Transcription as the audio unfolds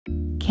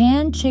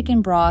Canned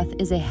chicken broth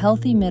is a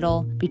healthy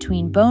middle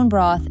between bone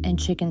broth and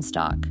chicken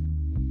stock.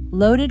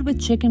 Loaded with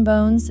chicken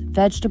bones,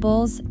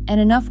 vegetables, and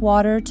enough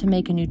water to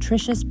make a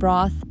nutritious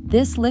broth,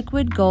 this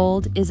liquid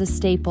gold is a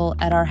staple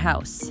at our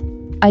house.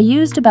 I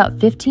used about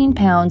 15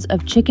 pounds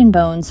of chicken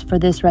bones for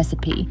this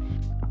recipe.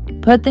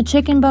 Put the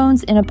chicken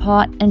bones in a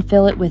pot and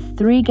fill it with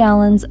 3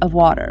 gallons of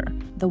water.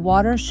 The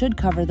water should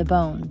cover the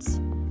bones.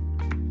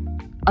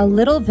 A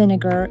little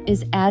vinegar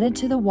is added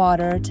to the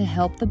water to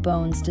help the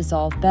bones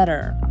dissolve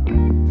better.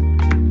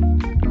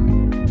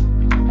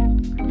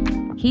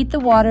 Heat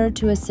the water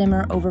to a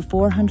simmer over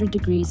 400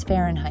 degrees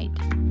Fahrenheit.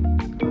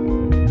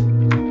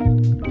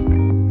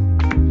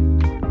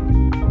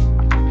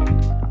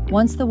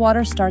 Once the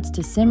water starts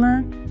to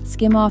simmer,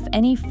 skim off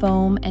any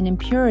foam and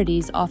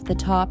impurities off the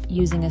top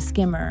using a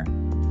skimmer.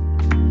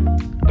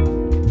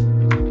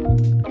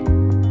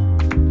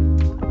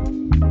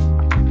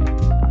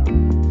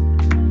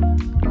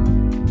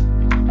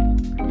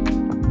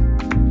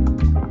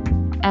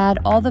 Add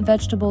all the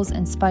vegetables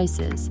and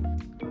spices.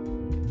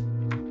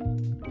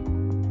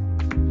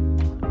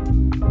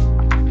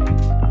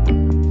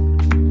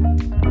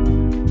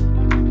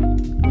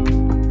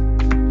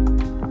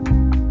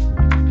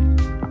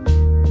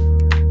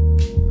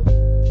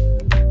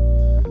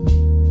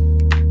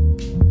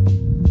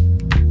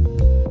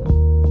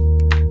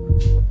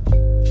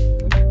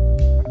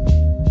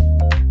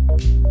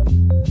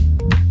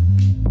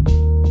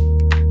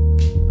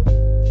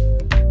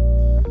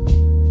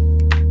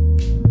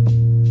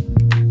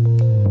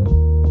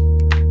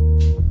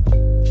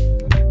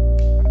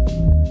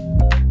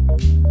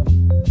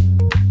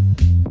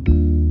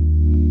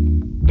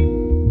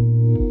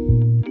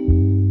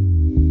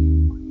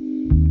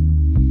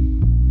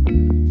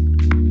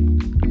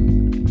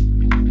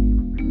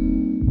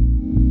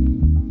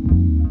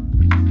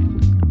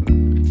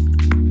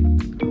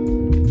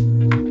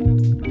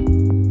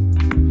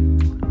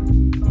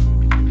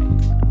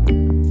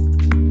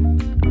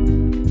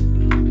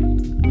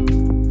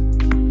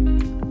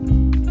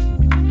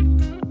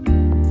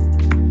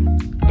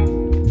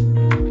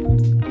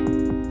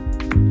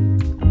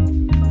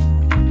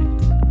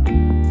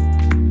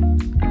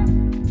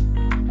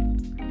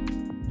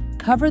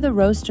 Cover the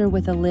roaster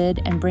with a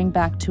lid and bring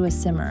back to a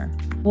simmer.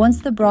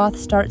 Once the broth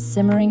starts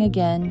simmering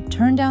again,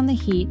 turn down the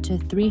heat to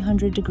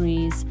 300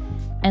 degrees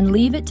and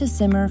leave it to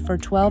simmer for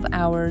 12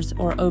 hours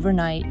or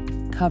overnight,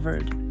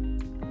 covered.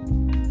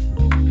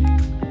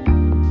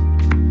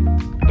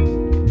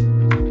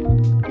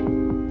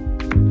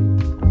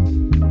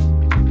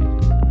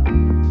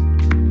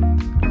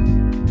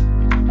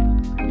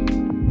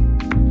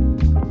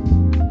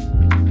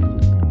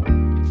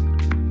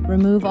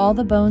 Remove all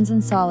the bones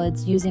and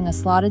solids using a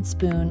slotted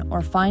spoon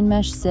or fine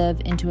mesh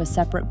sieve into a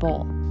separate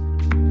bowl.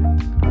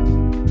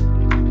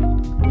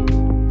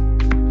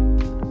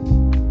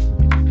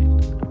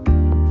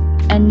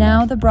 And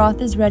now the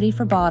broth is ready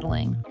for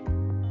bottling.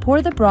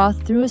 Pour the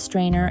broth through a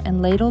strainer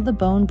and ladle the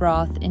bone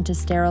broth into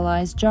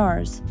sterilized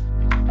jars.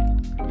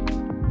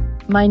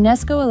 My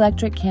Nesco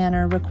electric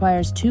canner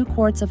requires 2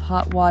 quarts of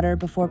hot water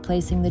before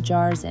placing the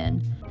jars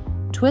in.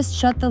 Twist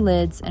shut the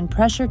lids and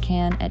pressure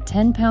can at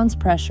 10 pounds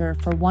pressure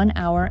for 1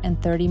 hour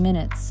and 30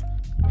 minutes.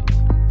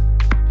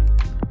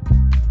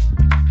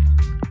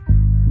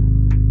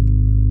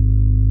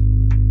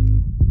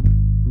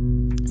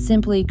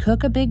 Simply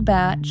cook a big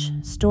batch,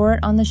 store it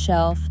on the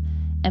shelf,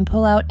 and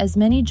pull out as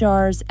many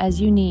jars as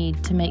you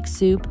need to make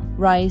soup,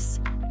 rice,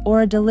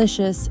 or a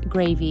delicious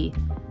gravy.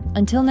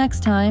 Until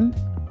next time,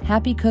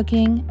 happy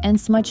cooking and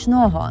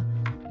smacznego!